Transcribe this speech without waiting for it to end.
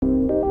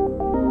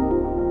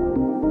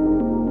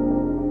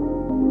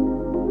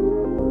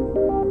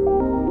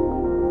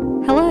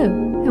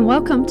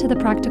Welcome to the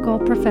Practical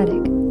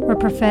Prophetic, where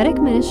prophetic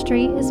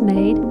ministry is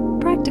made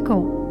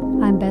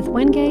practical. I'm Beth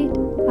Wingate,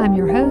 I'm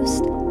your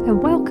host,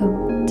 and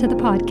welcome to the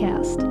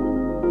podcast.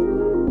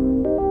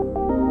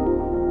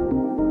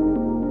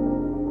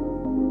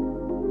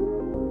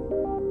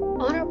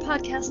 On our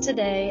podcast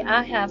today,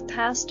 I have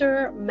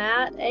Pastor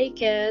Matt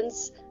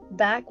Akins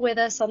back with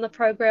us on the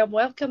program.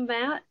 Welcome,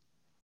 Matt.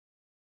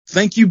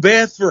 Thank you,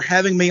 Beth, for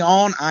having me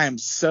on. I am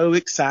so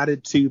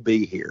excited to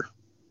be here.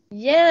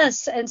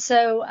 Yes, and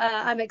so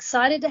I'm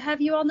excited to have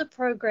you on the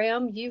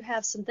program. You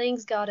have some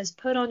things God has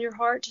put on your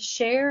heart to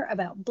share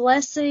about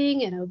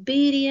blessing and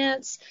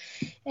obedience,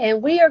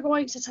 and we are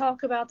going to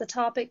talk about the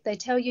topic they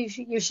tell you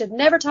you should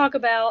never talk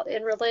about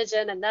in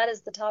religion, and that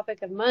is the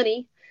topic of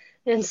money.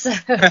 And so,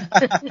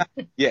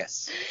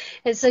 Yes.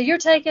 And so you're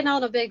taking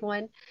on a big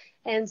one.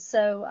 And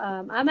so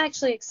I'm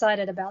actually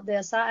excited about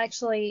this. I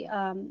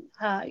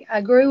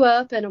grew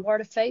up in a Word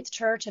of Faith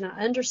church, and I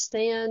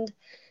understand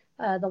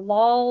the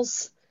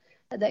laws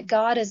that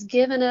God has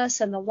given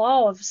us and the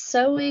law of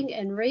sowing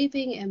and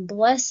reaping and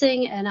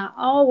blessing. And I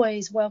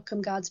always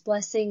welcome God's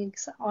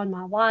blessings on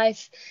my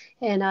life.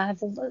 And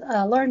I've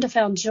learned to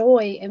find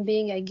joy in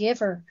being a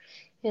giver.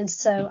 And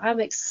so I'm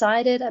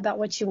excited about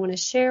what you want to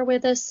share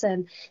with us.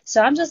 And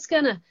so I'm just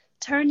going to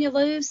turn you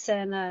loose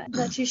and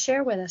let you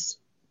share with us.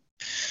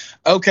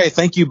 Okay.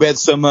 Thank you, Beth,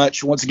 so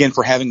much once again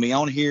for having me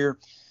on here.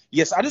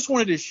 Yes, I just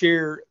wanted to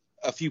share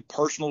a few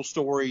personal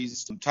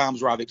stories, some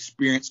times where I've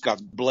experienced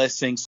God's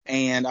blessings.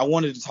 And I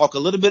wanted to talk a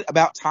little bit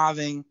about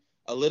tithing,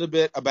 a little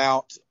bit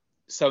about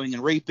sowing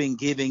and reaping,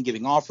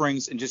 giving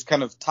offerings, and just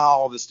kind of tie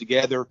all this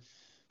together,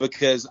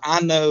 because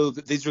I know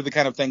that these are the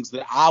kind of things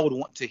that I would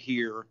want to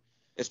hear,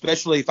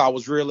 especially if I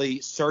was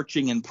really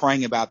searching and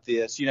praying about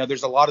this. You know,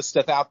 there's a lot of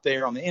stuff out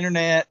there on the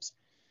internet,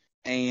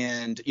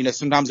 and, you know,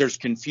 sometimes there's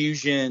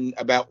confusion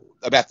about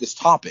this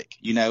topic,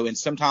 you know, and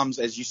sometimes,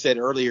 as you said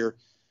earlier,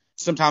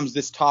 sometimes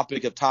this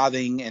topic of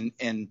tithing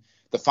and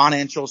the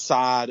financial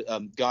side,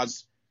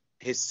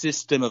 his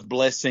system of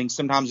blessing,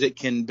 sometimes it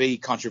can be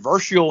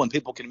controversial and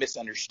people can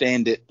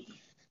misunderstand it.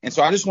 And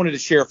so I just wanted to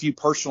share a few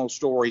personal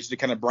stories to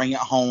kind of bring it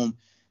home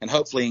and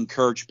hopefully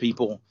encourage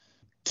people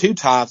to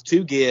tithe,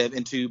 to give,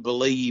 and to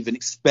believe and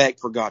expect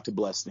for God to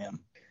bless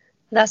them.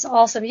 That's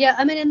awesome. Yeah,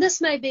 I mean, and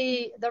this may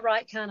be the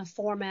right kind of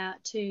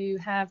format to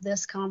have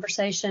this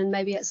conversation.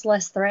 Maybe it's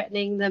less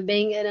threatening than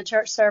being in a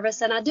church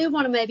service. And I do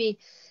want to maybe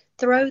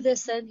throw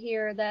this in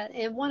here that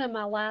in one of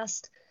my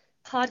last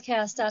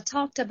podcasts, I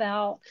talked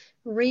about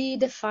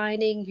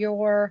redefining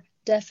your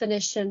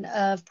definition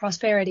of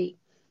prosperity.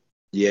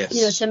 Yes.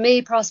 You know, to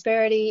me,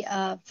 prosperity,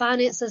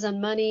 finances and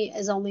money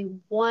is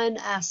only one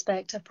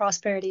aspect of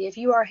prosperity. If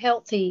you are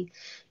healthy,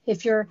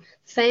 if your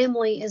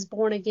family is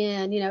born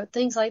again, you know,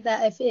 things like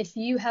that. If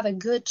you have a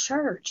good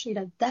church, you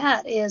know,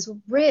 that is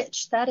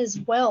rich, that is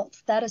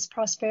wealth, that is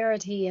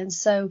prosperity. And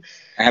so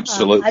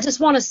Absolutely. I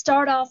just want to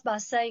start off by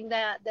saying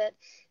that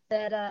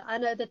I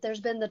know that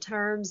there's been the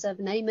terms of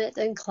name it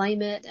and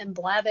claim it and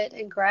blab it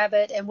and grab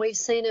it. And we've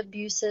seen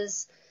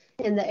abuses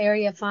in the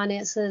area of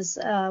finances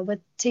with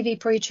TV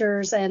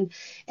preachers. And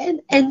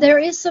there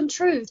is some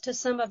truth to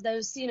some of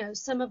those, you know,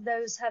 some of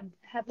those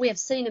we have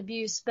seen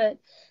abuse, but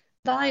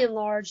by and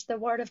large, the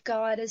word of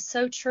God is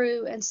so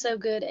true and so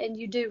good. And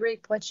you do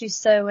reap what you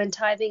sow, and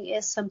tithing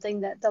is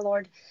something that the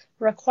Lord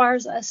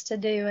requires us to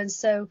do.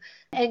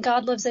 And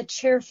God loves a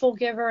cheerful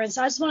giver. And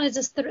so I just want to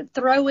just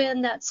throw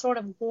in that sort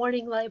of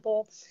warning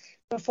label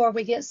before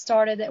we get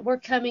started, that we're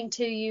coming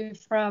to you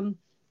from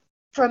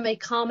a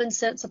common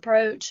sense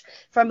approach,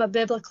 from a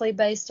biblically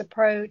based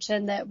approach,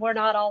 and that we're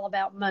not all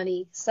about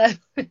money. So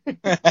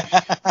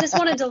just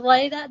wanted to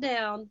lay that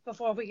down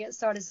before we get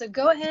started. So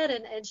go ahead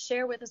and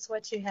share with us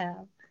what you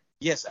have.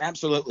 Yes,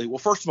 absolutely. Well,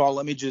 first of all,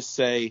 let me just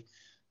say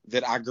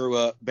that I grew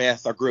up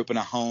in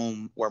a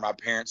home where my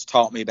parents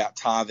taught me about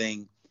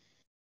tithing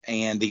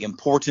and the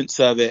importance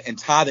of it. And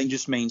tithing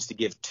just means to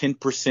give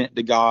 10%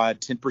 to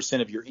God,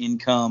 10% of your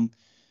income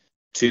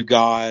to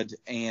God.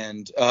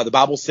 And the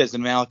Bible says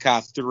in Malachi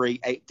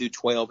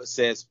 3:8-12, it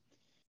says,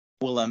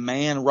 "Will a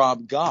man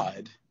rob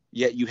God?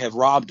 Yet you have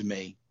robbed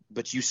me.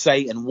 But you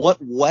say, in what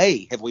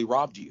way have we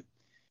robbed you?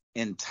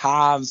 In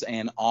tithes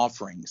and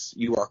offerings.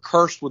 You are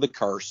cursed with a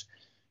curse,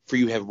 for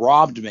you have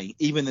robbed me,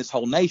 even this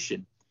whole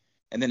nation."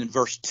 And then in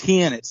verse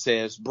 10, it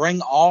says,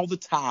 "Bring all the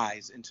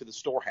tithes into the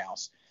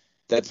storehouse,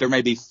 that there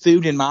may be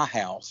food in my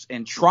house.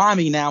 And try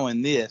me now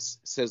in this,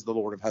 says the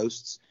Lord of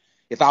hosts,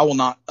 if I will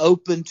not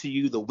open to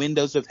you the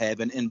windows of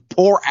heaven and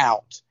pour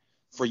out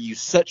for you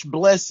such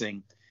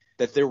blessing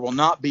that there will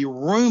not be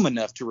room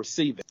enough to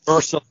receive it."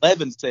 Verse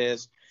 11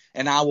 says,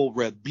 "And I will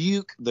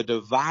rebuke the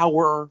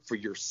devourer for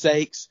your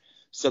sakes,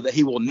 so that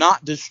he will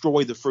not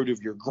destroy the fruit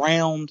of your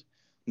ground,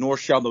 nor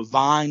shall the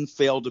vine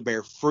fail to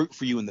bear fruit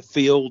for you in the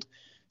field,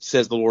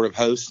 says the Lord of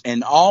hosts.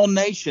 And all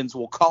nations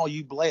will call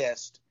you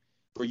blessed,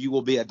 for you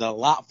will be a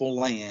delightful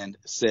land,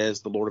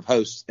 says the Lord of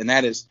hosts." And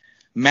that is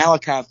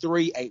Malachi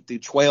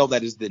 3:8-12.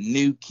 That is the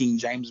New King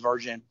James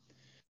Version.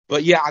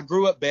 But yeah, I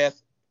grew up, Beth,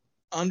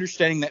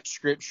 understanding that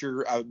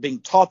scripture, being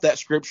taught that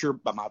scripture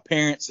by my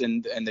parents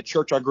and the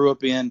church I grew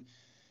up in.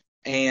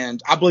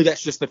 And I believe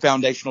that's just the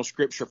foundational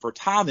scripture for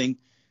tithing.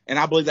 And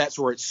I believe that's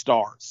where it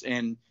starts.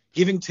 And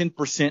giving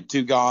 10%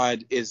 to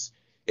God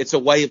it's a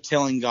way of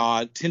telling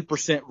God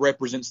 10%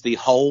 represents the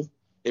whole.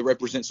 It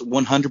represents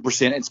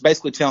 100%. It's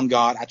basically telling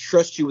God, I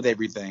trust you with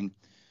everything.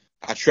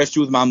 I trust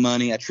you with my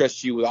money. I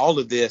trust you with all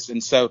of this.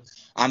 And so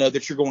I know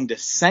that you're going to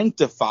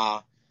sanctify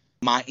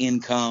my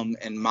income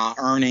and my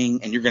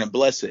earning, and you're going to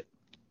bless it.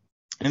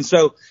 And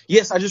so,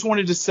 yes, I just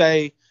wanted to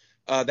say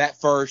that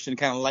first and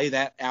kind of lay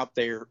that out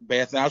there,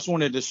 Beth. And I just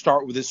wanted to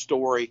start with this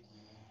story.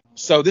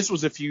 So this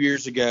was a few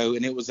years ago,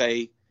 and it was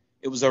a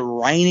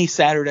rainy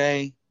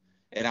Saturday,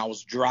 and I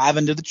was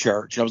driving to the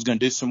church. I was going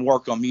to do some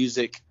work on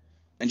music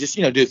and just,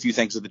 do a few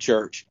things at the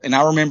church. And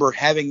I remember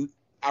tithing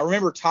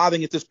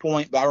at this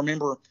point, but I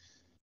remember,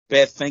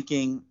 Beth,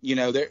 thinking,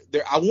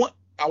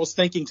 I was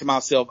thinking to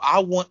myself, I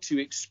want to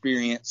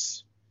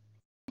experience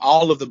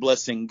all of the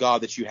blessing,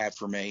 God, that you have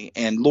for me.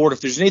 And Lord,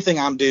 if there's anything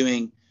I'm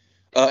doing,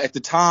 at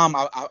the time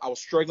I was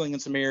struggling in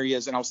some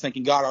areas, and I was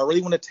thinking, God, I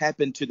really want to tap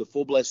into the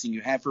full blessing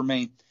you have for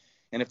me.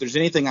 And if there's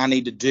anything I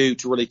need to do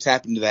to really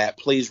tap into that,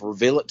 please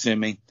reveal it to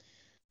me.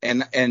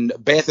 And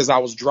Beth, as I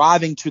was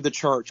driving to the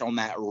church on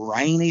that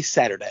rainy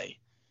Saturday,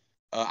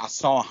 I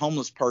saw a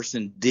homeless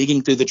person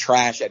digging through the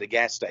trash at a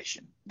gas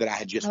station that I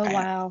had just passed.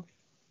 Wow.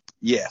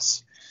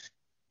 Yes.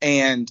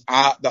 And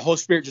the Holy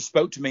Spirit just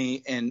spoke to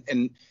me,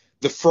 and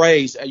the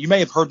phrase, you may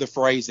have heard the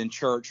phrase in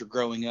church or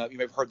growing up, you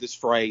may have heard this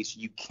phrase,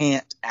 you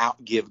can't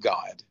outgive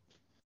God.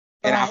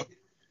 And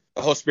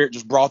the Holy Spirit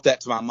just brought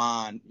that to my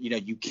mind.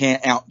 You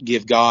can't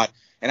outgive God.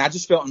 And I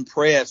just felt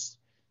impressed,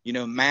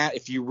 Matt,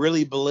 if you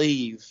really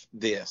believe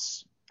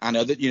this, I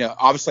know that,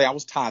 obviously I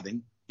was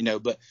tithing,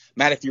 but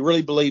Matt, if you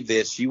really believe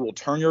this, you will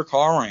turn your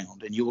car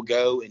around and you will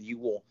go and you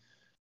will,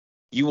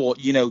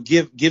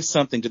 give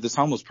something to this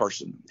homeless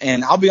person.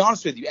 And I'll be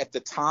honest with you, at the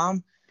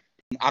time,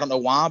 I don't know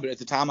why, but at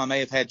the time I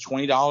may have had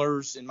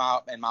 $20 in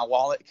my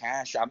wallet,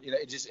 cash.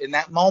 Just in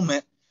that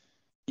moment,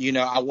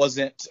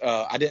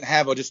 I didn't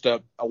have just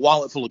a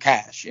wallet full of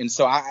cash. And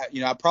so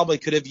I probably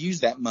could have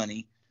used that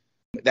money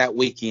that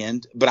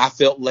weekend, but I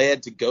felt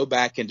led to go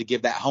back and to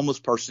give that homeless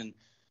person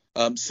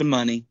some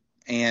money.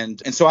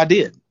 And so I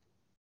did.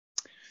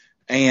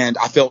 And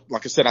I felt,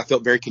 like I said, I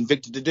felt very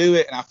convicted to do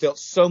it. And I felt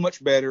so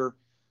much better.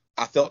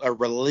 I felt a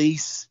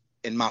release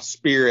in my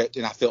spirit,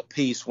 and I felt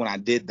peace when I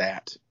did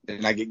that.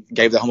 And I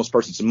gave the homeless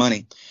person some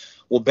money.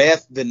 Well,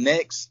 Beth, the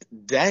next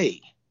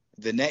day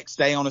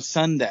on a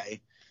Sunday,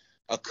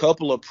 a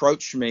couple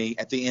approached me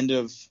at the end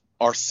of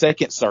our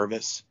second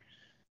service.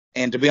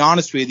 And to be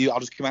honest with you, I'll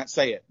just come out and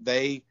say it.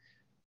 They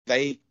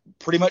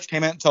pretty much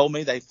came out and told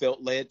me they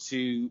felt led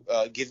to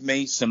give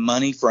me some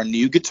money for a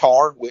new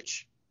guitar,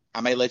 which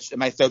I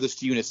may throw this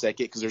to you in a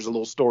second because there's a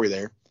little story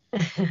there.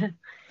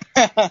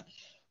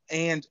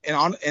 And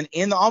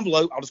in the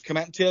envelope, I'll just come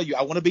out and tell you,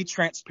 I want to be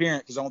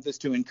transparent because I want this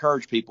to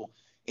encourage people.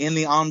 In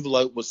the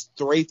envelope was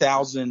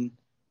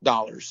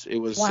 $3,000. It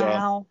was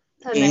wow,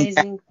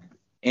 amazing.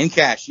 In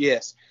cash,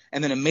 yes.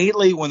 And then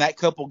immediately when that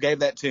couple gave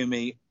that to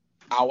me,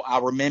 I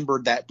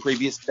remembered that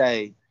previous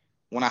day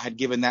when I had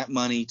given that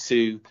money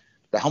to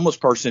the homeless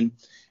person.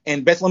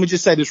 And Beth, let me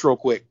just say this real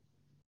quick.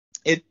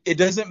 It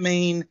doesn't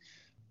mean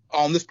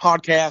on this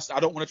podcast,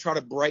 I don't want to try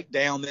to break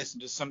down this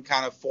into some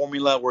kind of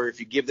formula where if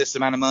you give this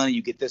amount of money,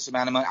 you get this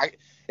amount of money.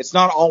 It's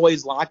not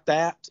always like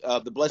that.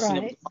 The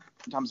blessing is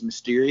sometimes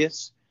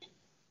mysterious,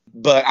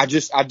 but I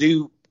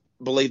do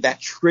believe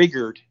that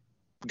triggered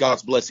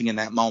God's blessing in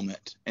that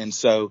moment. And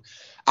so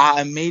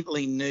I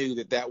immediately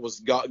knew that was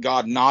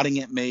God nodding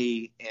at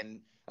me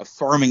and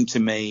affirming to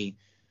me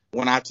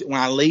when I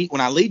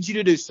lead you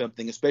to do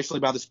something,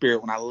 especially by the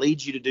Spirit, when I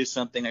lead you to do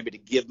something, maybe to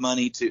give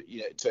money to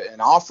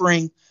an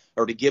offering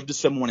or to give to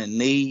someone in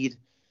need,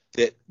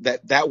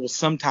 that will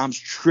sometimes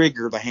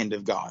trigger the hand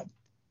of God.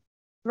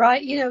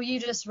 Right. You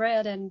just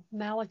read in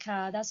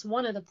Malachi, that's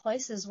one of the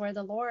places where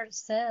the Lord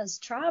says,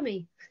 try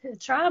me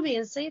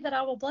and see that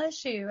I will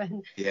bless you.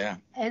 And yeah.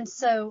 And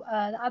so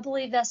I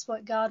believe that's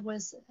what God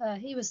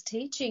he was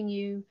teaching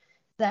you,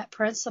 that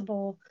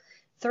principle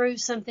through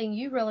something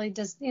you really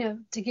just,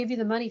 to give you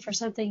the money for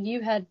something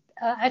you had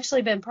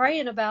actually been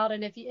praying about.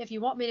 And if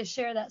you want me to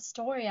share that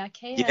story, I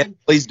can. Yeah,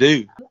 please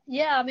do.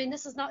 Yeah, I mean,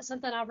 this is not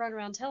something I run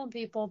around telling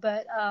people,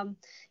 but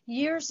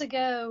years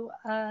ago,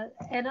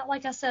 and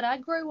like I said, I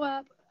grew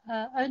up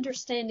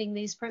understanding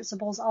these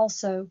principles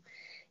also,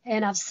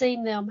 and I've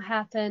seen them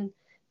happen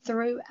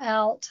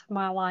throughout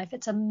my life.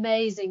 It's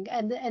amazing.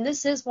 And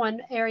this is one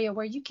area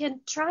where you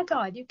can try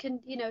God. You can,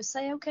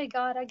 say, okay,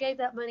 God, I gave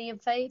that money in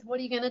faith. What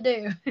are you going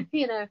to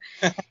do?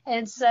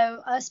 And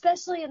so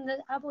especially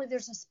I believe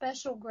there's a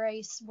special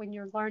grace when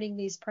you're learning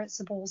these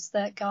principles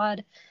that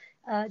God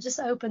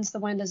just opens the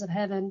windows of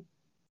heaven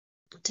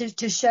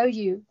to show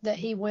you that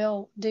he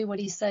will do what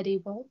he said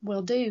he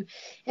will do.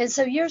 And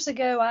so years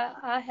ago,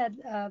 I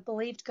had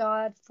believed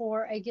God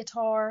for a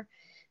guitar.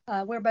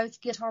 We're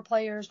both guitar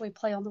players. We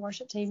play on the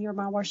worship team. You're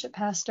my worship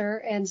pastor.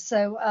 And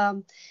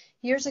so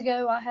years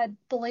ago, I had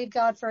believed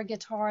God for a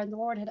guitar, and the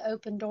Lord had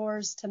opened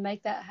doors to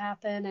make that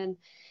happen.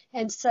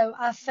 And so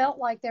I felt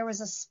like there was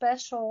a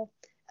special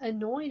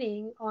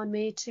anointing on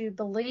me to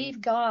believe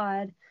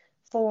God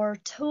for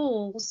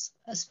tools,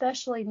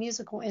 especially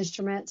musical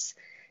instruments,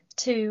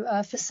 to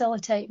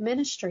facilitate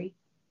ministry.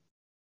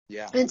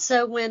 Yeah. And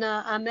so when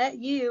I met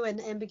you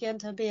and began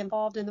to be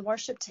involved in the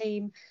worship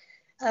team,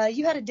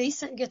 you had a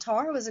decent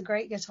guitar. It was a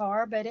great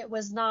guitar, but it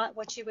was not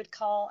what you would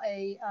call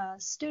a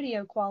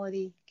studio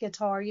quality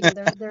guitar. You know,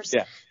 there's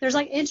Yeah. there's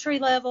like entry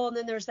level, and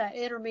then there's that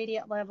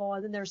intermediate level,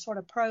 and then there's sort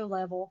of pro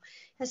level.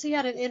 And so you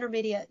had an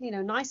intermediate,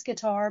 nice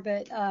guitar,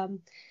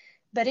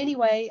 but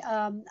anyway,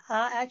 I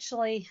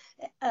actually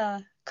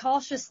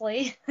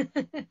cautiously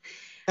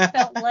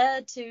felt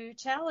led to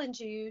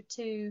challenge you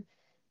to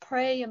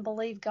pray and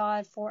believe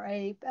God for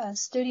a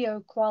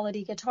studio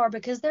quality guitar,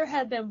 because there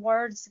had been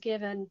words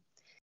given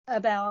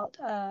about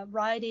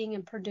writing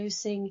and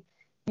producing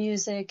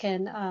music,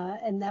 and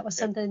that was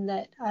something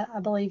that I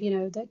believe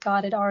that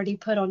God had already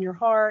put on your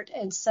heart.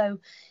 And so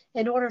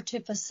in order to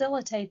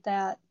facilitate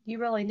that, you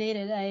really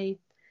needed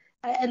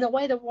and the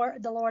way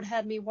the Lord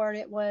had me word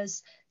it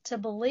was to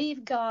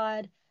believe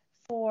God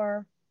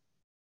for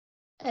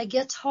a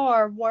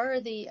guitar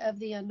worthy of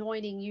the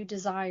anointing you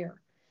desire.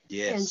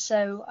 Yes. And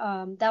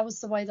so that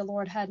was the way the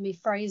Lord had me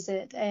phrase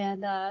it.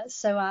 And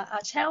so I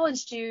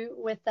challenged you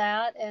with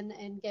that,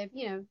 and gave,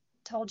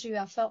 told you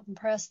I felt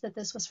impressed that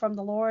this was from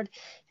the Lord,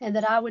 and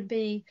that I would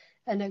be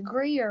an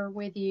agreeer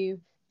with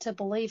you to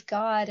believe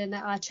God. And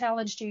I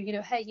challenged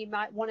you, hey, you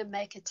might want to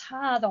make a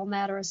tithe on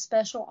that, or a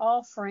special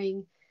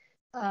offering.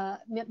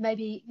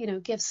 Maybe,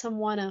 give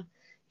someone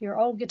your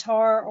old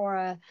guitar, or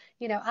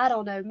I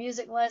don't know,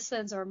 music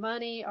lessons or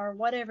money or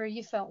whatever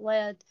you felt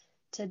led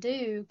to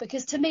do,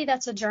 because to me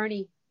that's a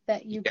journey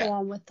that you go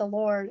on with the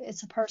Lord.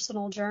 It's a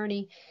personal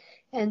journey.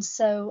 And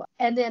so,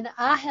 and then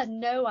I had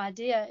no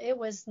idea. It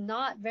was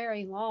not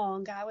very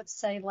long, I would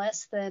say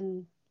less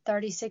than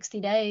 30, 60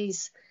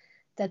 days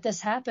that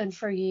this happened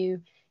for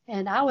you.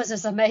 And I was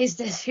as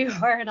amazed as you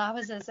were, and I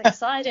was as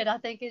excited, I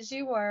think, as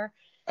you were.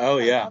 Oh,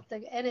 yeah.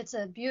 And it's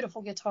a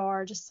beautiful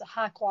guitar, just a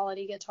high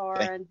quality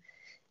guitar,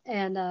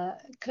 and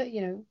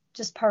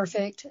just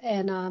perfect.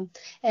 And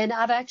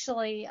I've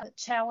actually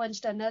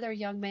challenged another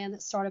young man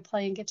that started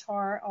playing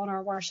guitar on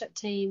our worship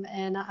team,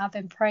 and I've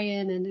been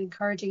praying and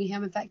encouraging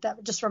him. In fact,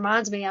 that just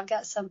reminds me, I've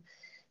got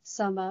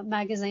some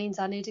magazines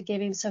I need to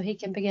give him so he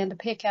can begin to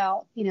pick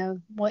out,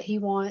 what he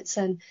wants.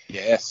 And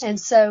yes. And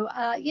so,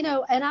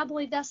 and I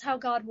believe that's how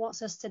God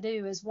wants us to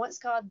do, is once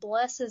God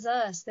blesses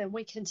us, then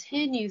we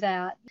continue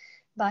that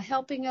by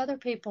helping other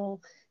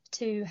people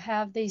to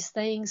have these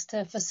things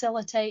to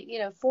facilitate,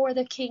 for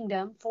the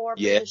kingdom, for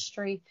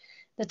ministry,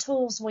 the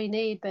tools we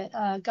need.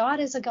 But God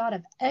is a God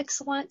of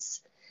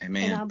excellence.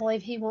 Amen. And I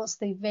believe he wants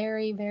the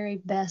very, very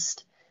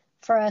best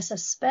for us,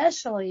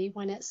 especially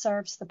when it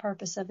serves the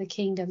purpose of the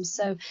kingdom.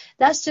 So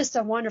that's just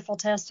a wonderful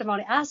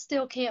testimony. I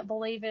still can't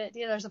believe it.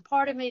 There's a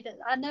part of me that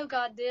I know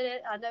God did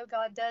it. I know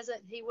God does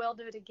it. He will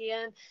do it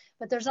again.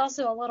 But there's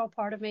also a little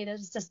part of me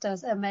that's just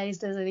as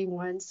amazed as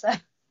anyone. So.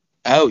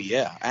 Oh,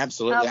 yeah,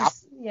 absolutely.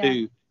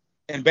 Yeah.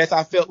 And Beth,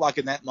 I felt like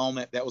in that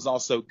moment, that was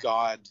also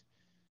God,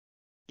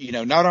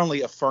 not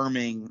only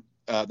affirming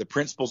the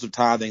principles of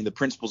tithing, the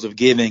principles of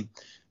giving,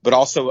 but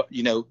also,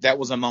 that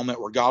was a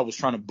moment where God was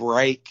trying to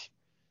break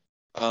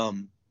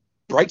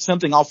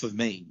something off of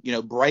me,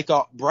 break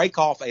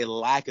off a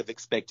lack of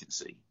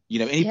expectancy.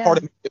 Any part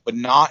of me that would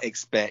not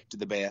expect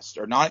the best,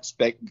 or not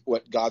expect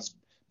what God's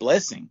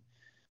blessing,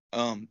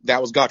 that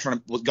was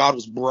God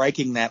was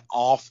breaking that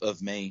off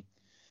of me.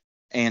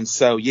 And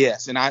so,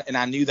 yes, and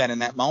I knew that in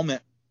that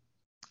moment.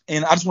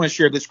 And I just want to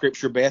share this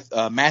scripture, Beth.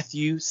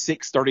 Matthew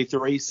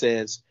 6:33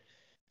 says,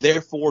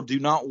 "Therefore do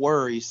not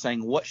worry,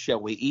 saying, what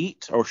shall we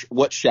eat, or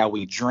what shall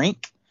we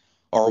drink,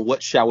 or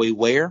what shall we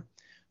wear?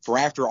 For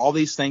after all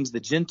these things the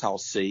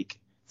Gentiles seek.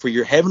 For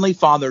your heavenly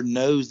Father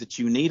knows that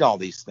you need all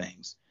these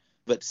things.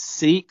 But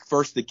seek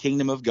first the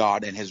kingdom of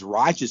God and his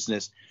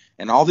righteousness,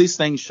 and all these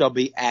things shall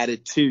be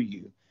added to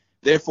you.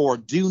 Therefore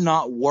do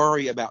not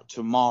worry about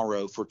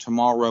tomorrow, for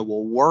tomorrow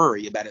will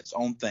worry about its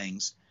own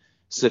things.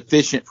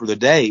 Sufficient for the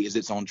day is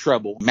its own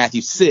trouble."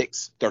 Matthew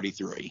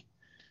 6:33.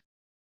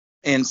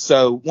 And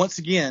so once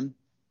again,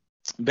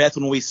 Beth,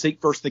 when we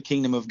seek first the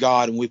kingdom of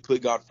God and we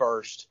put God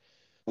first,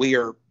 we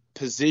are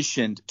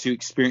positioned to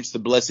experience the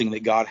blessing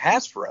that God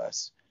has for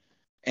us.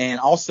 And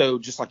also,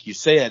 just like you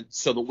said,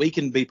 so that we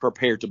can be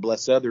prepared to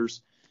bless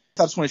others.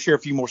 I just want to share a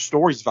few more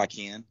stories if I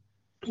can.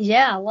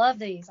 Yeah, I love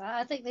these.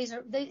 I think these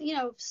are,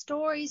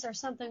 stories are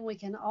something we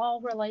can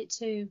all relate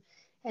to,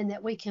 and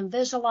that we can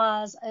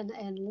visualize and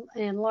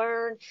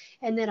learn,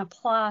 and then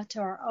apply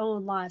to our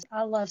own lives.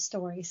 I love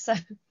stories, so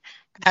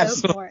go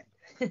for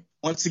it.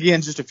 Once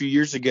again, just a few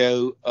years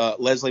ago,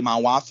 Leslie, my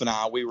wife, and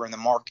I, we were in the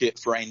market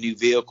for a new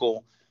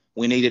vehicle.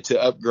 We needed to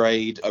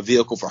upgrade a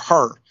vehicle for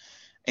her.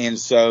 And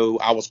so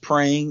I was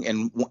praying,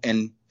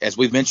 and as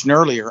we've mentioned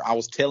earlier, I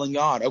was telling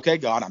God, okay,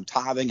 God, I'm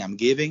tithing, I'm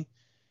giving,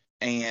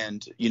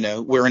 and,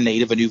 we're in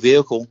need of a new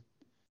vehicle.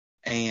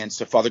 And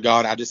so, Father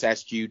God, I just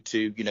ask you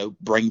to,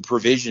 bring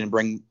provision,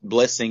 bring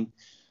blessing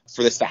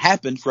for this to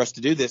happen, for us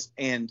to do this.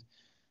 And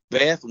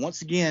Beth,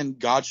 once again,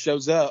 God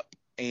shows up,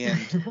 and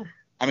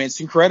I mean,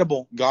 it's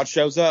incredible. God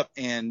shows up,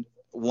 and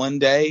one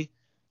day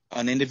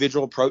an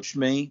individual approached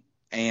me,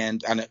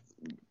 and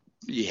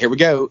here we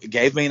go. It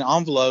gave me an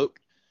envelope.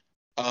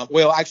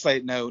 Well,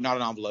 actually, no, not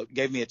an envelope. It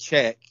gave me a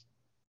check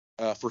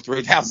for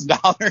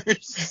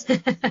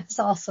 $3,000. That's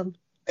awesome.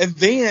 And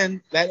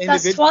then that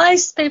individual. That's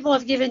twice people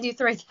have given you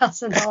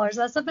 $3,000.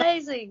 That's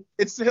amazing.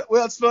 It's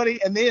funny.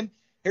 And then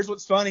here's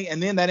what's funny.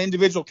 And then that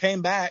individual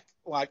came back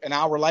like an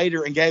hour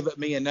later and gave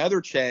me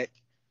another check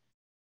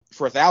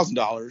for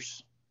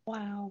 $1,000.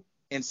 Wow.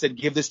 And said,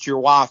 give this to your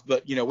wife.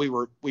 But, we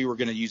were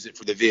going to use it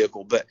for the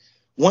vehicle. But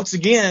once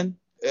again,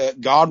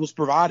 God was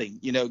providing.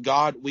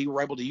 We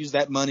were able to use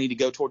that money to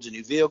go towards a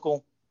new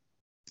vehicle.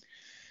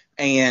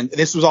 And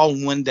this was all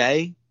in one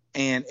day.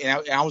 And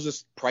I was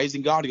just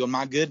praising God to go,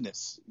 my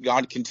goodness,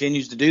 God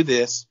continues to do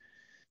this.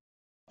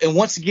 And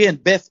once again,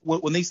 Beth,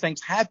 when these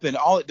things happen,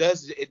 all it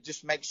does is it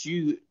just makes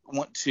you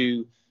want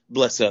to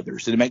bless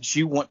others. It makes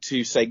you want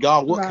to say,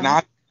 God, what can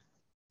I do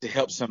to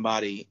help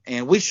somebody?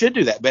 And we should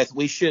do that, Beth.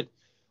 We should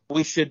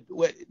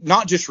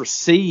not just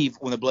receive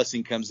when the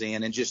blessing comes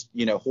in and just,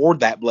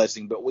 hoard that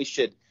blessing, but we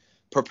should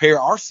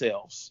prepare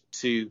ourselves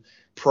to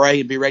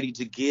pray and be ready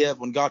to give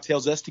when God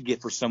tells us to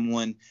give for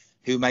someone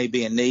who may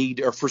be in need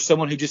or for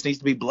someone who just needs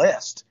to be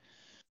blessed.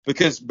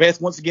 Because,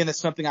 Beth, once again, that's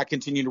something I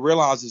continue to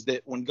realize is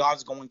that when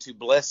God's going to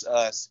bless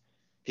us,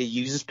 he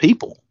uses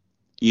people.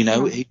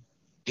 He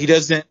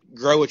doesn't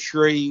grow a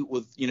tree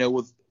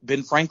with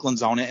Ben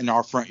Franklin's on it in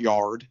our front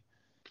yard.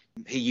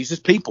 He uses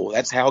people.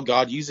 That's how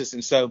God uses.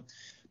 And so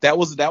that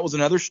was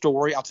another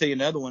story. I'll tell you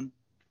another one.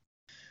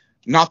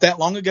 Not that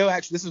long ago,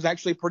 actually, this was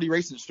actually a pretty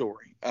recent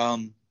story.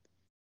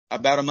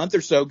 About a month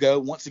or so ago,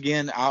 once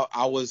again,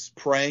 I was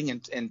praying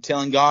and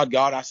telling God,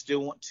 I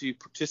still want to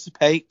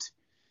participate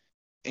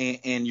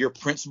in your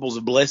principles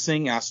of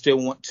blessing. I still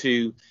want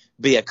to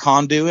be a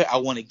conduit. I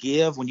want to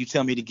give when you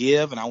tell me to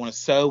give, and I want to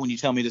sow when you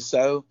tell me to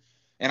sow.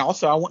 And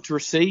also I want to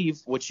receive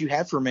what you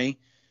have for me.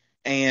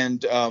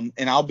 And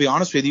I'll be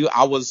honest with you,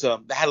 I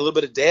had a little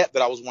bit of debt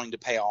that I was wanting to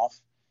pay off.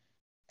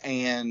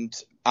 And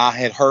I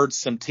had heard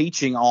some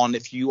teaching on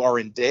if you are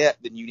in debt,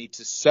 then you need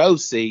to sow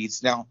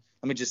seeds. Now,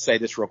 let me just say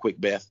this real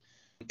quick, Beth.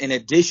 In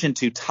addition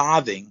to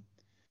tithing,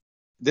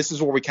 this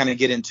is where we kind of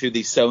get into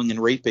the sowing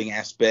and reaping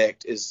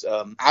aspect is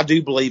I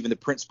do believe in the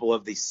principle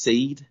of the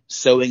seed,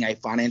 sowing a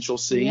financial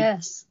seed.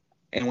 Yes.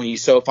 And when you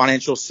sow a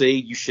financial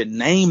seed, you should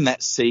name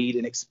that seed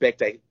and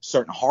expect a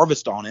certain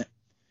harvest on it.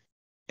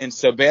 And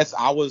so, Beth,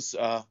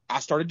 I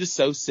started to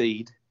sow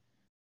seed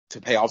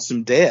to pay off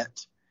some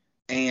debt.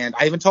 And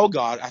I even told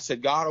God, I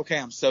said, God, okay,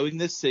 I'm sowing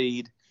this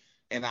seed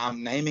and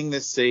I'm naming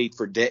this seed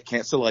for debt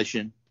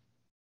cancellation.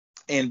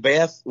 And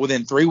Beth,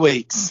 within 3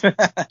 weeks,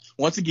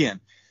 once again,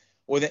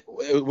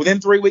 within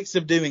 3 weeks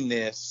of doing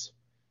this,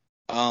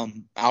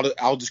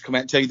 I'll just come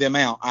out and tell you the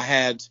amount. I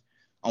had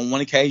on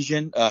one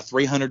occasion,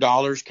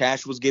 $300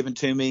 cash was given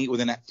to me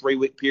within that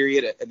 3-week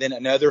period. And then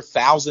another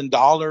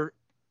 $1,000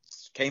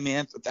 came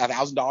in,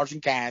 $1,000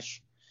 in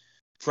cash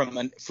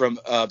from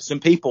some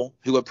people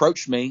who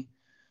approached me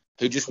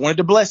who just wanted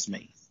to bless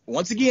me.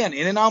 Once again,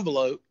 in an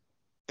envelope,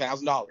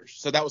 $1,000.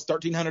 So that was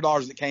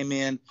 $1,300 that came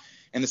in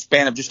the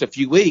span of just a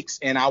few weeks.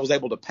 And I was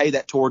able to pay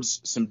that towards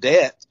some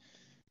debt.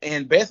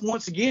 And Beth,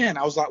 once again,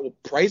 I was like, well,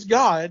 praise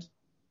God.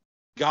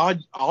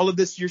 God, all of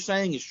this you're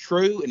saying is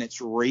true and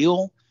it's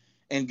real.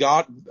 And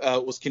God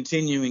was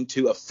continuing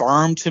to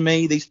affirm to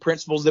me these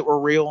principles that were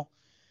real.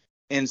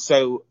 And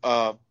so,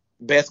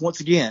 Beth, once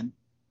again,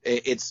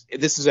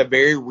 this is a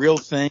very real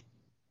thing.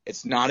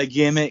 It's not a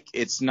gimmick.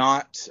 It's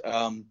not,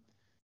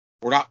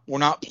 we're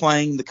not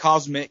playing the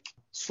cosmic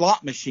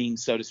slot machine,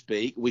 so to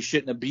speak. We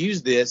shouldn't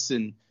abuse this.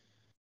 And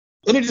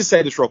let me just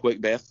say this real quick,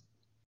 Beth.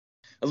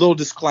 A little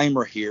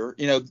disclaimer here.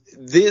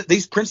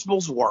 These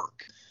principles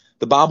work.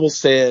 The Bible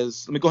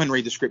says, let me go ahead and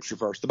read the scripture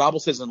first. The Bible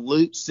says in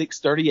Luke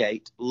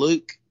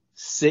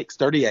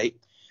 6:38,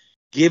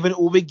 given it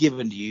will be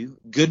given to you,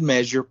 good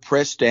measure,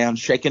 pressed down,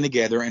 shaken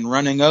together, and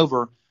running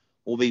over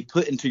will be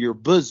put into your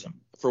bosom.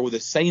 For with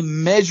the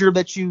same measure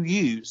that you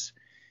use,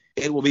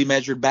 it will be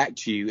measured back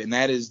to you. And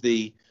that is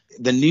the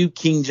New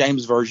King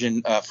James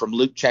Version from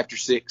Luke chapter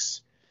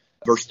 6,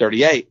 verse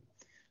 38.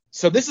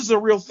 So this is a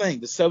real thing.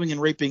 The sowing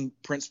and reaping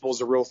principle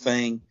is a real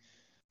thing.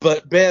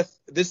 But Beth,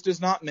 this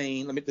does not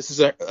mean, this is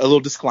a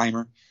little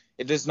disclaimer.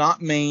 It does not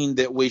mean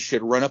that we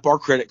should run up our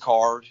credit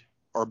card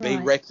or be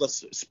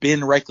reckless,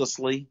 spend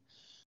recklessly,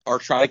 or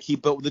try to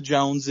keep up with the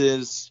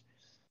Joneses.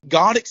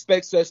 God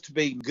expects us to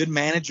be good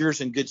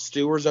managers and good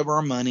stewards over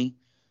our money,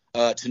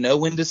 to know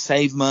when to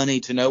save money,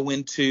 to know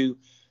when to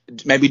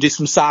maybe do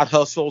some side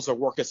hustles or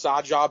work a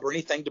side job or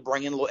anything to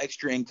bring in a little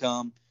extra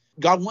income.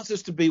 God wants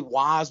us to be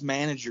wise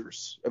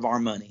managers of our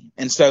money.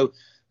 And so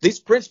these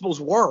principles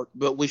work,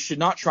 but we should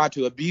not try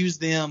to abuse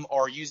them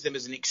or use them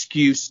as an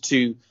excuse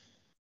to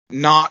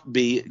not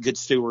be good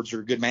stewards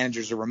or good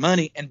managers of our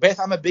money. And Beth,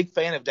 I'm a big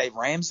fan of Dave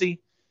Ramsey.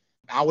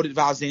 I would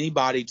advise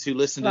anybody to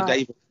listen to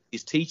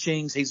Dave's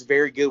teachings. He's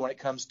very good when it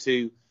comes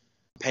to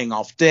paying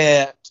off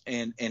debt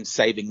and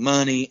saving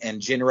money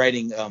and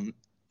generating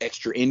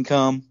extra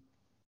income.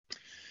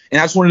 And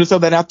I just wanted to throw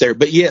that out there.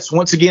 But yes,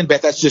 once again,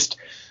 Beth, that's just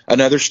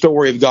another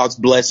story of God's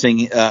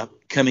blessing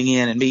coming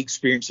in and me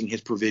experiencing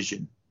his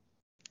provision.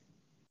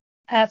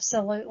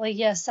 Absolutely.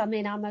 Yes. I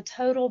mean, I'm a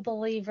total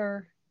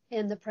believer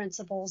in the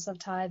principles of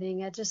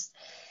tithing. It's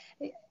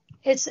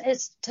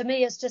to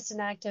me, it's just an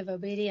act of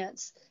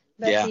obedience.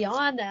 But Yeah.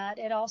 beyond that,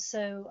 it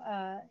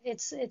also,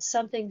 it's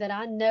something that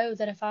I know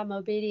that if I'm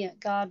obedient,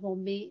 God will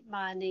meet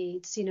my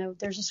needs.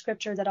 There's a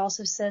scripture that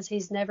also says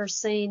he's never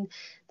seen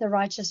the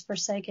righteous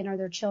forsaken or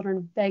their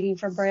children begging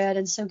for bread.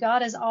 And so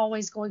God is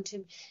always going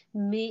to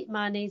meet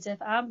my needs.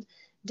 If I'm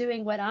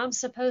doing what I'm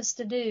supposed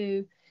to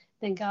do,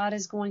 then God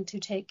is going to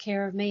take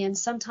care of me. And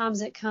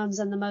sometimes it comes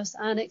in the most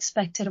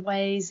unexpected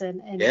ways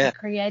and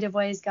creative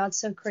ways. God's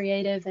so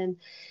creative. And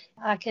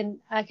I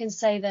can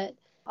say that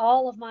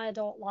all of my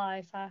adult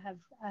life, I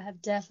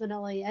have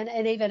definitely,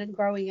 and even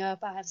growing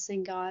up, I have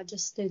seen God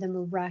just do the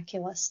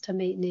miraculous to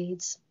meet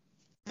needs.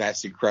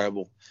 That's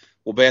incredible.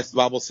 Well, Beth, the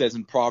Bible says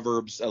in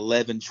Proverbs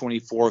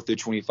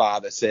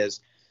 11:24-25, it says,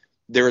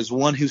 there is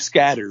one who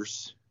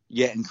scatters,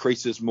 yet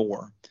increases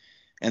more.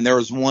 And there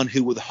is one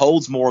who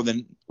withholds more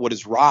than what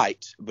is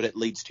right, but it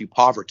leads to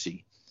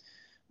poverty.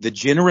 The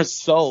generous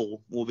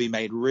soul will be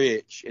made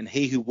rich, and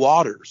he who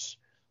waters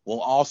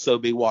will also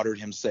be watered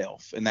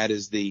himself. And that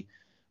is the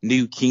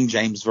New King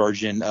James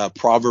Version,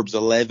 Proverbs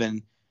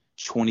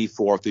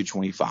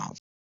 11:24-25.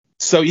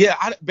 So, yeah,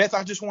 Beth,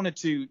 I just wanted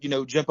to,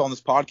 jump on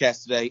this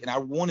podcast today, and I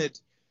wanted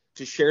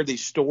to share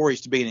these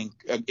stories to be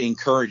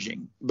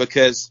encouraging,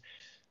 because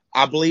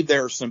I believe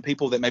there are some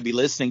people that may be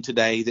listening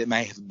today that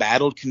may have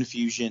battled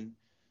confusion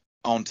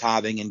on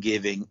tithing and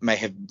giving, may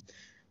have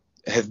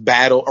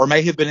battled, or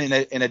may have been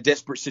in a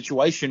desperate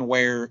situation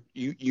where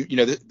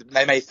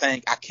they may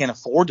think, I can't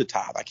afford to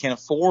tithe, I can't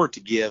afford to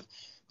give.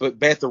 But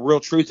Beth, the real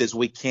truth is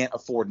we can't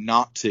afford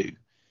not to.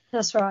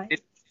 That's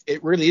right.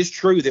 It really is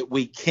true that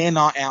we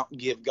cannot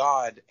outgive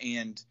God,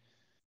 and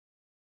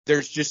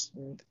there's just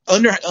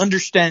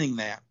understanding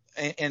that.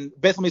 And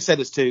Beth, let me say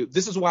this too.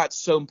 This is why it's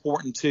so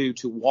important to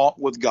walk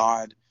with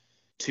God,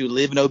 to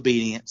live in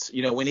obedience.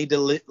 We need to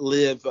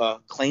live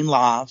clean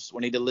lives. We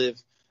need to live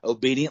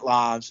obedient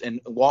lives and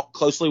walk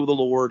closely with the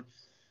Lord,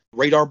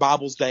 read our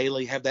Bibles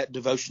daily, have that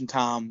devotion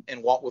time,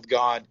 and walk with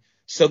God,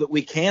 so that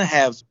we can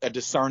have a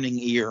discerning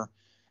ear,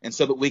 and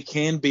so that we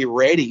can be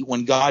ready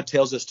when God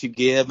tells us to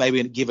give,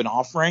 maybe give an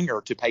offering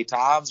or to pay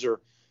tithes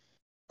or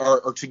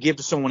to give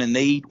to someone in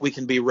need. We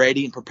can be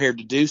ready and prepared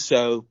to do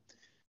so.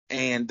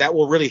 And that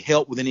will really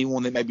help with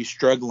anyone that may be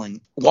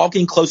struggling.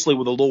 Walking closely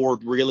with the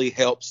Lord really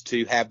helps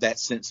to have that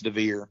sensitive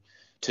ear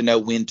to know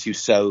when to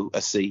sow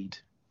a seed.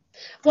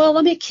 Well,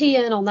 let me key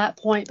in on that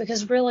point,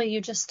 because really you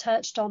just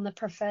touched on the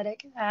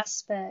prophetic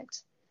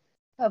aspect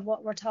of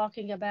what we're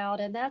talking about.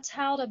 And that's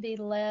how to be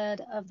led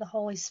of the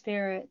Holy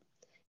Spirit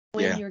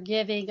when you're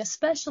giving,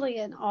 especially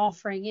an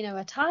offering.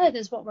 A tithe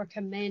is what we're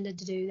commanded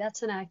to do.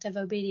 That's an act of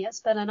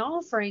obedience. But an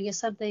offering is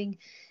something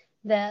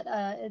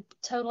that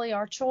totally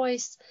our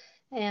choice,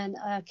 and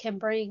can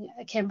bring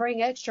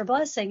extra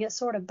blessing. It's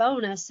sort of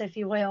bonus, if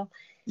you will.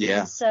 Yeah.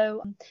 And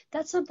so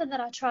that's something that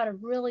I try to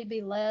really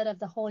be led of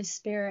the Holy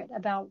Spirit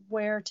about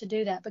where to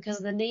do that, because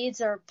the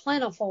needs are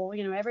plentiful.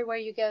 Everywhere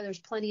you go, there's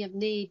plenty of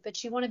need,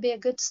 but you want to be a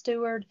good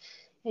steward,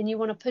 and you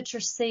want to put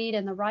your seed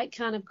in the right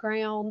kind of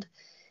ground,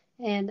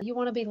 and you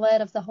want to be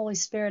led of the Holy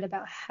Spirit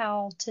about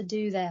how to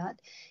do that.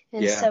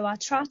 And so I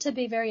try to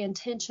be very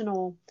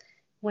intentional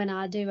when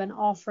I do an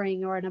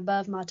offering or an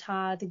above my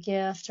tithe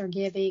gift or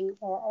giving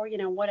or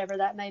whatever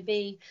that may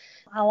be.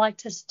 I like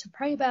to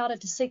pray about it,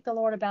 to seek the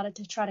Lord about it,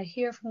 to try to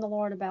hear from the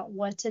Lord about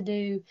what to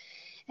do.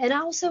 And I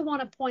also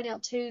want to point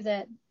out too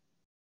that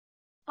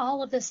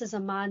all of this is a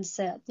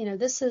mindset.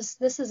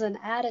 This is an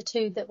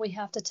attitude that we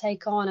have to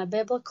take on, a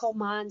biblical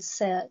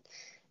mindset,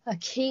 a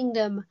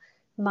kingdom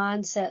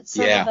mindset.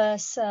 Some of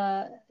us,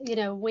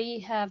 we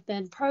have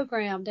been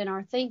programmed in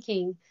our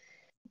thinking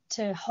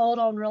to hold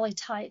on really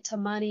tight to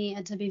money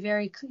and to be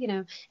very,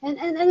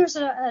 and there's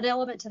an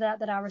element to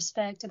that I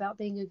respect about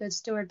being a good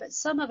steward. But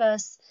some of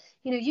us,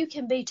 you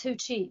can be too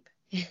cheap.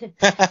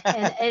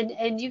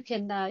 and you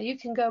can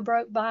go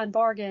broke buying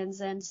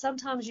bargains, and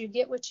sometimes you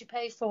get what you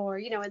pay for,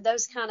 and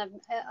those kind of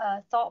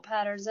thought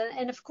patterns.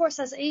 And of course,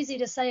 that's easy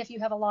to say if you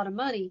have a lot of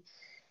money.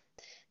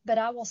 But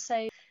I will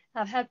say,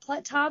 I've had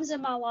times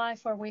in my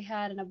life where we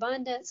had an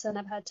abundance, and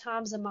I've had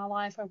times in my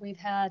life where we've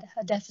had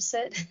a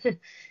deficit.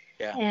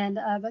 And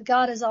but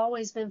God has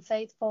always been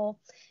faithful,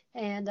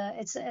 and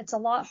it's a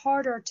lot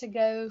harder to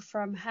go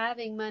from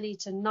having money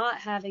to not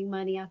having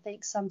money, I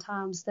think,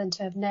 sometimes, than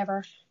to have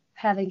never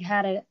having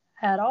had it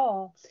at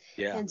all.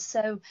 And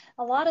so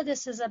a lot of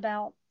this is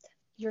about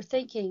your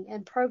thinking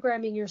and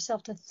programming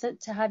yourself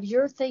to have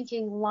your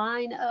thinking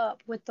line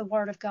up with the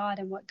Word of God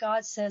and what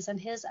God says and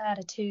His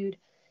attitude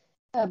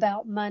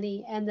about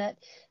money, and that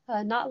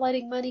not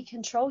letting money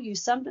control you.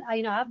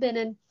 I've been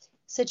in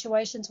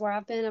situations where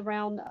I've been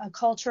around a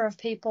culture of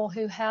people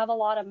who have a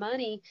lot of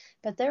money,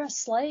 but they're a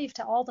slave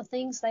to all the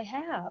things they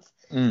have.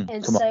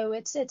 And so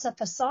it's a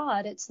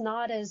facade. It's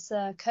not as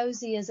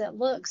cozy as it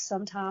looks.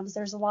 Sometimes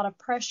there's a lot of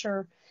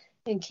pressure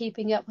and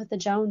keeping up with the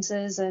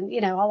Joneses and,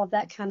 all of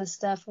that kind of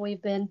stuff.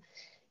 We've been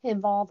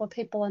involved with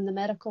people in the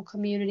medical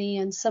community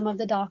and some of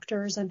the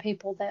doctors and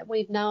people that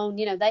we've known.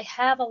 They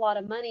have a lot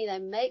of money, they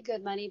make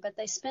good money, but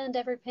they spend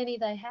every penny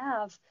they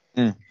have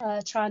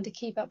trying to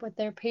keep up with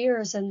their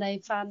peers, and they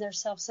find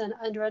themselves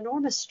under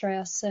enormous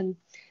stress, and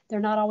they're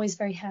not always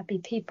very happy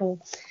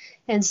people.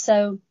 And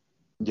so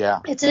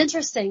it's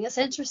interesting. It's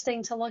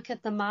interesting to look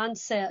at the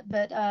mindset,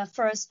 but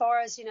for as far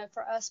as,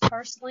 for us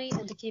personally,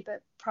 and to keep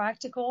it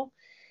practical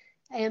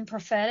and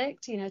prophetic,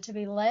 to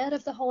be led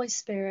of the Holy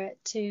Spirit,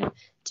 to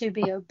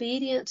be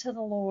obedient to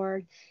the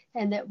Lord,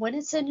 and that when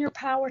it's in your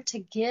power to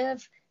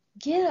give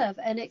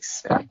and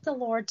expect the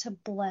Lord to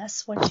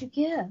bless what you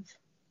give.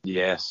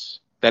 Yes,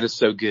 that is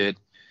so good.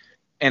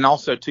 And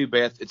also too,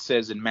 Beth, it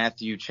says in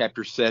Matthew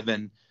chapter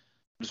 7,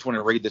 I just want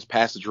to read this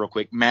passage real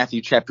quick.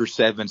 Matthew chapter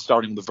 7,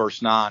 starting with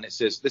verse 9, it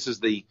says, this is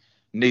the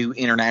New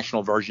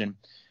International Version.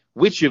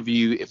 Which of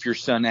you, if your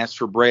son asks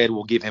for bread,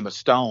 will give him a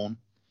stone?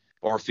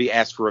 Or if he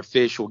asks for a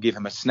fish, will give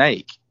him a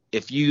snake?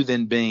 If you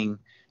then, being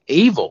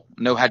evil,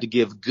 know how to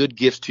give good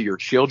gifts to your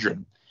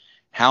children,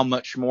 how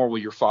much more will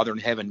your Father in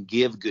heaven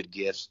give good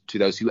gifts to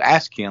those who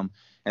ask him?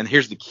 And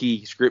here's the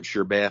key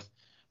scripture, Beth.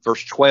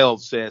 Verse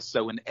 12 says,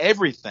 so in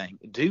everything,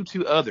 do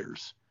to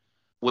others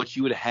what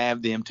you would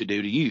have them to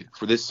do to you.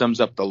 For this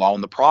sums up the law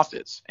and the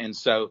prophets. And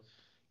so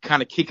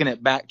kind of kicking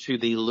it back to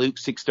the Luke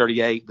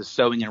 6:38, the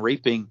sowing and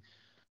reaping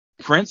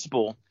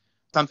principle,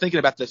 I'm thinking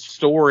about the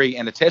story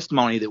and the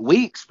testimony that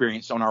we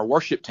experienced on our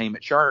worship team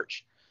at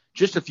church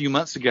just a few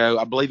months ago.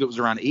 I believe it was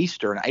around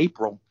Easter in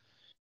April.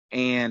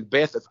 And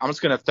Beth, I'm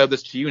just going to throw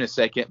this to you in a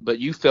second, but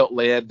you felt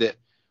led that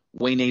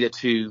we needed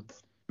to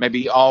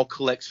maybe all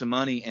collect some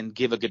money and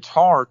give a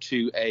guitar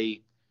to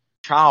a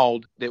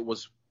child that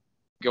was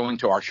going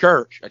to our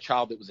church, a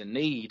child that was in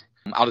need.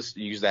 I'll just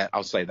use that.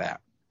 I'll say that.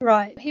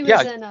 Right. He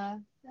was in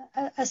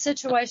a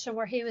situation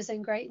where he was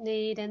in great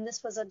need, and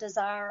this was a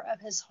desire of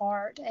his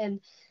heart.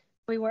 And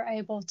we were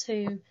able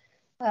to,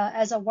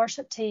 as a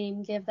worship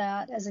team, give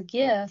that as a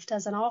gift,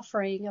 as an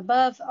offering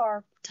above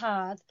our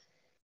tithe.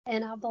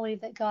 And I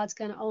believe that God's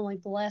going to only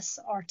bless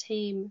our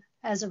team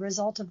as a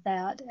result of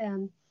that.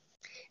 And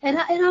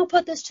I'll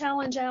put this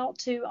challenge out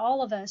to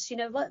all of us.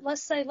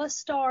 Let's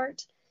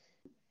start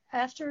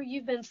after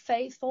you've been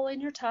faithful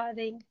in your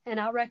tithing, and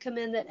I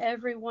recommend that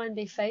everyone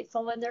be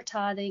faithful in their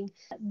tithing.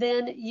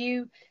 Then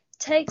you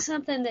take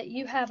something that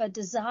you have a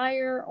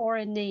desire or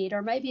a need,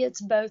 or maybe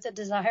it's both a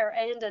desire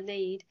and a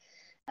need,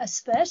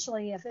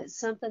 especially if it's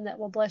something that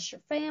will bless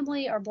your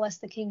family or bless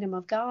the kingdom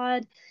of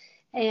God.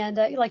 And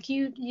like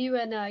you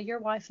and your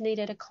wife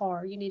needed a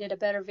car, you needed a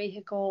better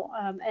vehicle,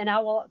 and I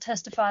will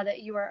testify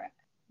that you were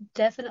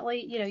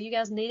definitely, you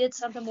guys needed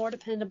something more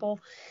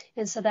dependable.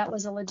 And so that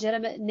was a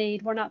legitimate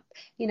need. We're not,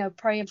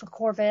 praying for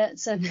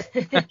Corvettes and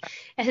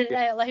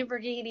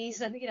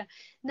Lamborghinis and,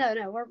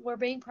 no, we're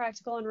being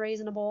practical and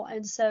reasonable.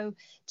 And so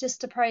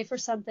just to pray for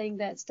something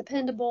that's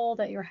dependable,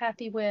 that you're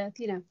happy with,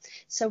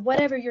 so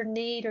whatever your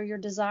need or your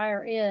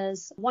desire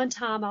is. One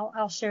time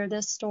I'll share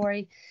this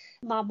story.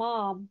 My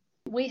mom,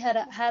 we had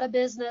a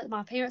business.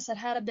 My parents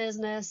had a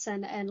business,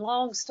 and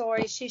long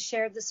story, she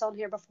shared this on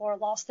here before,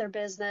 lost their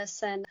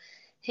business, and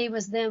he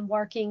was then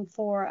working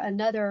for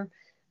another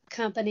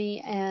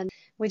company, and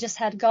we just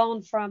had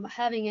gone from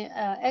having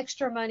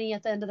extra money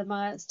at the end of the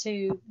month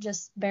to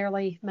just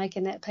barely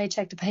making it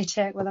paycheck to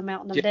paycheck with a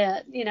mountain of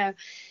debt,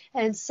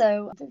 and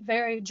so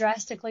very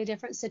drastically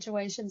different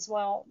situations.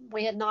 Well,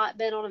 we had not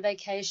been on a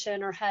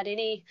vacation or had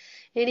any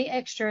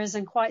extras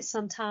in quite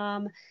some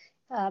time.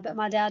 But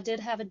my dad did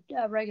have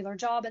a regular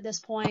job at this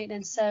point.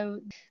 And so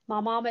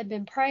my mom had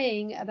been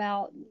praying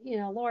about,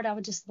 Lord, I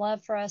would just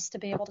love for us to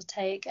be able to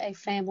take a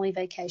family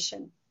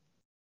vacation.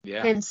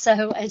 Yeah. And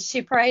so as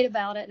she prayed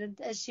about it,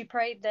 and as she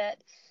prayed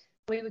that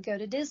we would go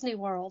to Disney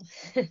World.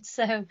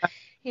 So,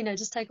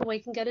 just take a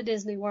week and go to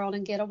Disney World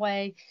and get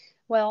away.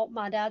 Well,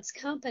 my dad's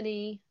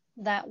company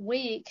that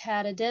week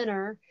had a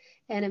dinner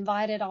and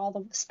invited all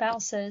the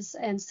spouses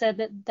and said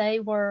that they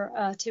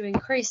were to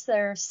increase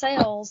their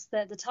sales,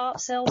 that the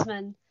top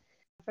salesman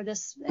for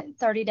this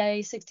 30-day,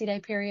 60-day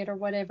period or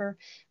whatever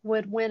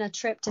would win a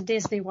trip to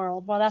Disney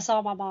World. Well, that's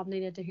all my mom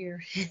needed to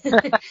hear.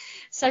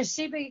 So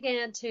she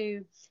began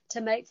to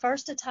make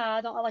first a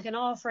tithe, like an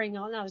offering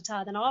on, not a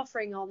tithe, an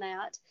offering on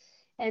that.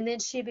 And then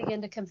she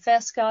began to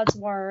confess God's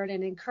word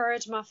and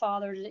encourage my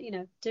father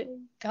to,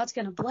 God's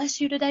going to bless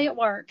you today at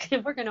work,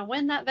 and we're going to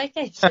win that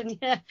vacation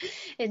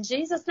in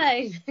Jesus'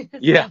 name.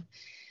 Yeah.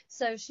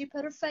 So she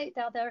put her faith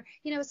out there.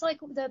 It's like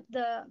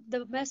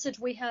the message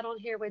we had on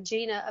here with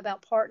Gina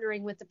about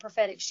partnering with the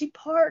prophetic. She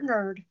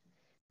partnered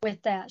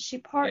with that. She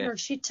partnered.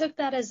 Yeah. She took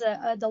that as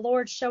the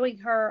Lord showing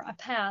her a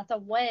path, a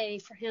way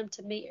for him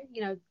to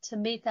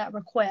meet that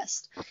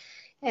request.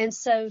 And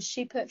so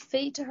she put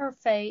feet to her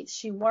faith.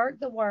 She worked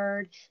the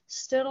word,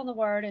 stood on the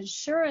word, and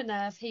sure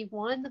enough, he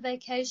won the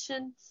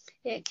vacation.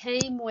 It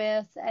came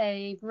with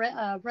a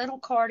rental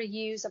car to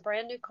use, a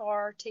brand new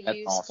car to That's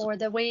use awesome. for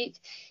the week.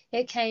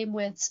 It came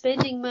with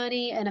spending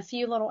money and a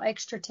few little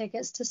extra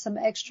tickets to some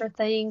extra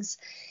things.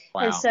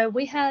 Wow. And so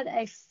we had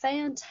a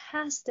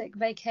fantastic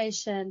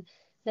vacation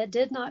that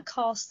did not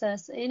cost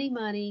us any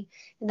money.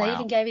 And they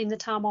even gave him the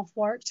time off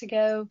work to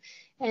go.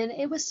 And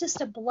it was just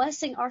a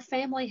blessing. Our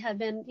family had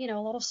been,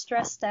 a little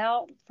stressed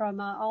out from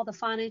all the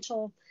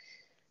financial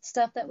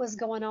stuff that was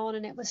going on.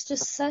 And it was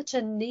just such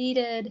a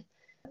needed,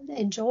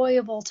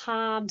 enjoyable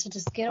time to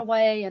just get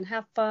away and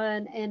have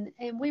fun.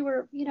 And we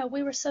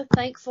were so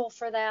thankful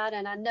for that.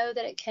 And I know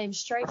that it came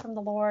straight from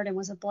the Lord and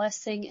was a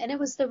blessing. And it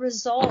was the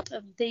result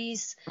of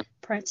these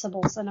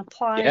principles and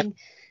applying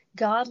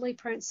godly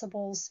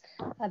principles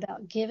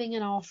about giving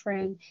an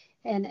offering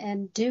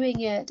and doing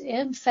it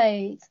in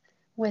faith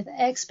with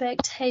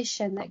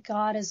expectation that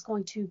God is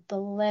going to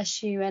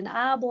bless you. And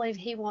I believe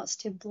He wants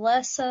to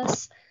bless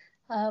us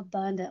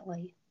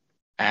abundantly.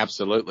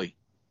 Absolutely.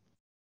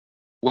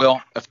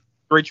 Well,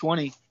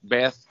 3:20,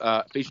 Beth,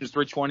 Ephesians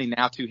 3:20,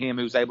 now to Him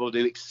who's able to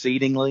do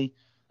exceedingly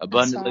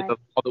abundantly above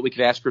all that we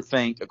could ask or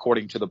think,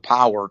 according to the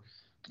power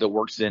that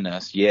works in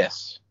us.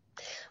 Yes.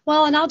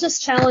 Well, and I'll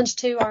just challenge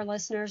to our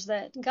listeners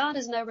that God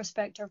is no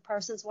respecter of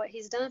persons. What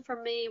He's done for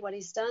me, what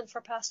He's done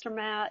for Pastor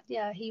Matt,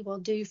 He will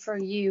do for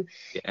you.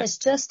 Yes. It's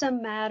just a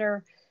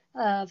matter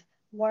of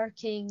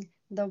working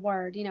the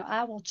word.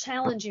 I will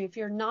challenge you, if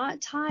you're not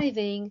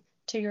tithing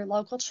to your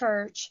local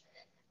church,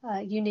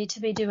 you need to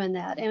be doing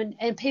that.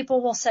 And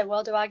people will say,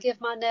 well, do I give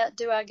my net?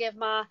 Do I give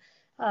my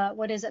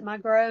my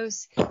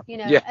gross?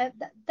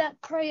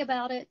 Pray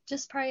about it.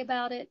 Just pray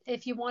about it.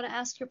 If you want to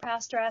ask your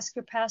pastor, ask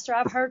your pastor.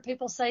 I've heard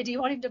people say, do you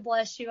want him to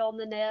bless you on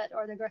the net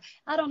or the gross?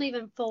 I don't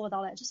even fool with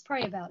all that. Just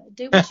pray about it.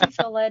 Do what you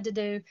feel led to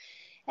do.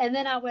 And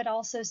then I would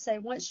also say,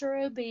 once you're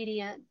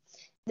obedient,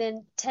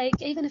 then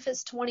take, even if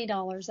it's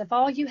 $20, if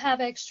all you have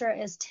extra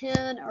is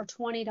 $10 or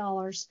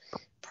 $20,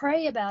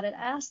 pray about it.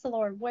 Ask the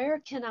Lord, where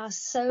can I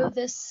sow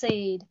this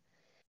seed?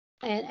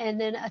 And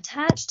then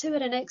attach to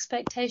it an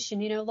expectation.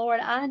 Lord,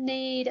 I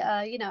need,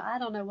 I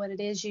don't know what it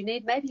is you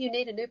need. Maybe you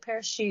need a new pair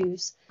of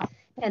shoes.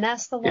 And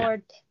ask the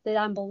Lord that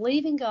I'm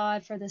believing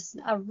God for this.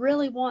 I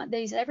really want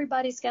these.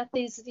 Everybody's got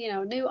these,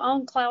 new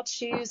On Cloud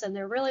shoes, and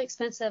they're really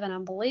expensive. And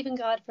I'm believing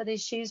God for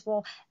these shoes.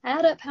 Well,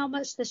 add up how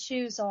much the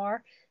shoes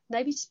are.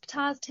 Maybe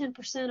tithe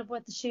 10% of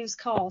what the shoes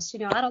cost.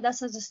 That's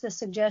just a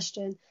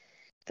suggestion.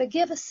 But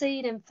give a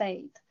seed in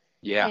faith.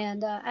 Yeah.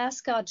 And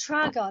ask God,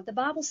 try God. The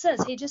Bible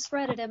says, He just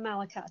read it in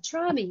Malachi.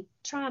 Try me,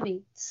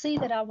 see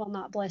that I will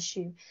not bless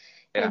you.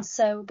 Yeah. And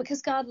so,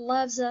 because God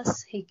loves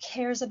us, He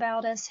cares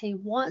about us, He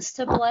wants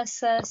to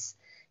bless us,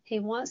 He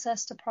wants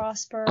us to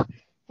prosper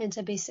and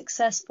to be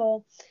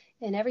successful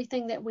in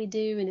everything that we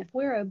do. And if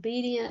we're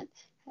obedient,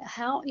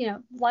 how,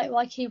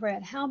 like he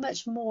read, how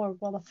much more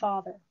will the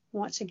Father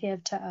want to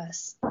give to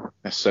us?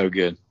 That's so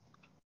good.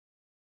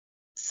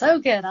 So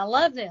good. I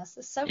love this.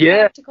 It's so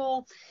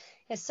practical.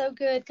 It's so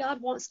good.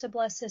 God wants to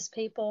bless His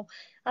people.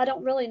 I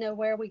don't really know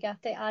where we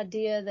got the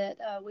idea that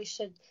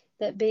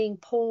that being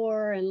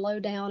poor and low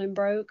down and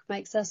broke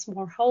makes us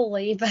more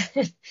holy.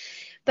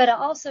 But I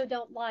also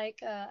don't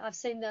like, I've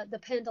seen the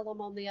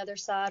pendulum on the other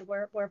side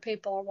where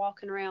people are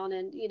walking around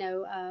in,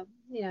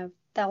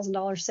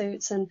 $1,000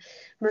 suits and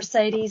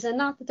Mercedes. And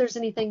not that there's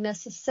anything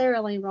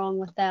necessarily wrong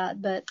with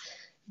that, but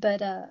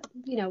we're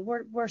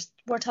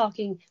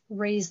talking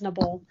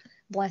reasonable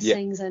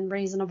blessings and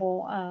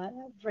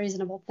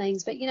reasonable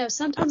things. But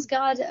sometimes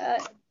God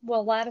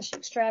will lavish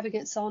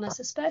extravagance on us,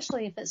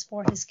 especially if it's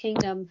for His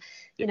kingdom.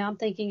 I'm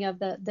thinking of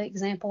the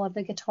example of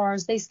the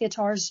guitars. These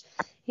guitars,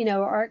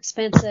 are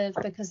expensive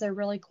because they're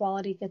really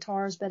quality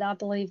guitars. But I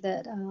believe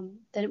that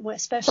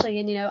especially,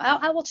 and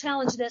I will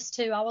challenge this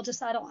too.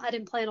 I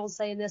didn't plan on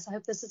saying this. I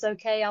hope this is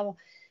okay. I will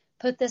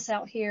put this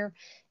out here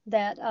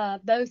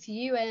that both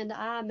you and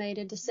I made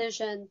a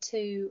decision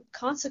to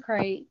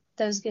consecrate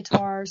those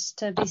guitars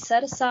to be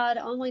set aside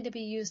only to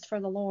be used for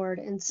the Lord.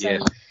 And so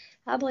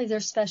I believe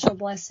there's special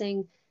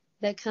blessing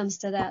that comes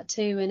to that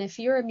too. And if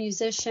you're a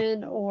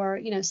musician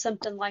or,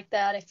 something like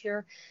that, if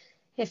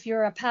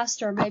you're a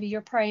pastor, maybe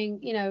you're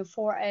praying,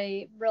 for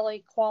a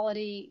really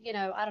quality,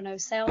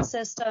 sound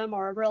system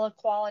or a really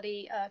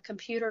quality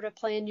computer to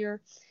plan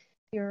your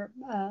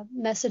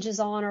messages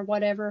on or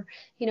whatever,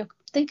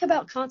 think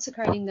about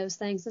consecrating those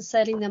things and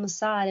setting them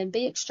aside and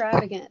be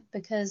extravagant,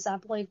 because I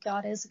believe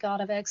God is a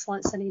God of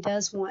excellence and He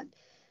does want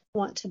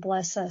to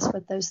bless us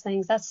with those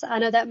things. I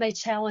know that may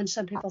challenge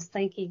some people's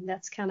thinking.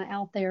 That's kind of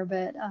out there,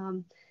 but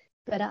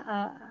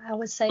I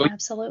would say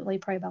absolutely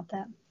pray about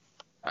that.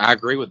 I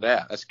agree with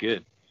that. That's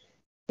good.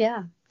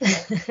 Yeah.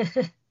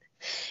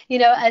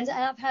 And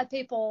I've had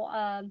people,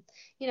 I'll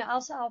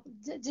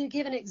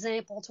give an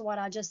example to what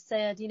I just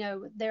said.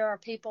 There are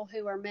people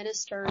who are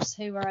ministers,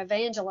 who are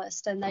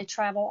evangelists, and they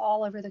travel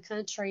all over the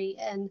country.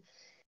 And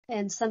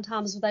And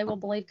sometimes they will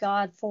believe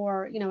God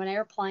for, an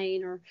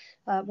airplane or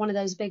one of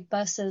those big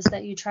buses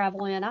that you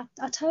travel in. I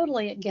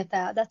totally get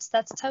that. That's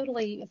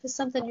totally, if it's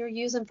something you're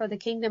using for the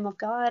kingdom of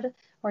God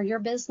or your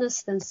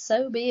business, then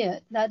so be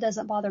it. That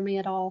doesn't bother me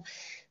at all.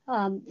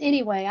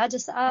 Anyway,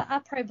 I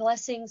pray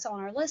blessings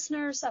on our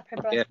listeners. I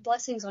pray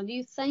blessings on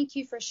you. Thank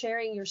you for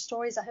sharing your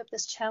stories. I hope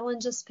this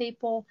challenges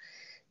people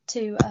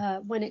to,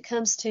 when it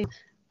comes to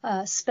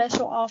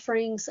special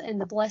offerings and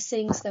the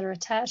blessings that are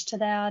attached to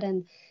that,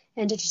 and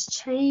to just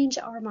change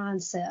our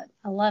mindset.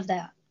 I love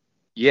that.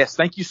 Yes,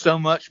 thank you so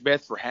much,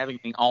 Beth, for having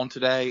me on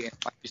today. And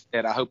like you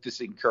said, I hope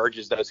this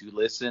encourages those who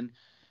listen.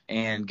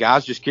 And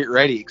guys, just get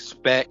ready.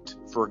 Expect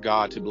for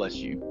God to bless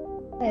you.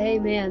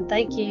 Amen.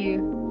 Thank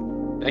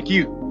you. Thank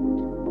you.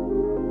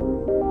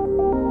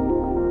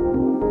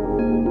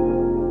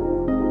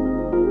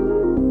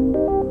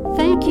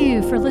 Thank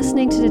you for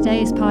listening to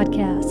today's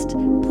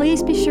podcast.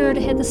 Please be sure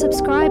to hit the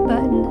subscribe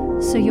button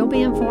so you'll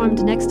be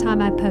informed next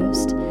time I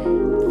post.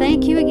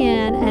 Thank you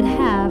again and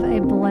have a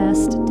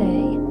blessed day.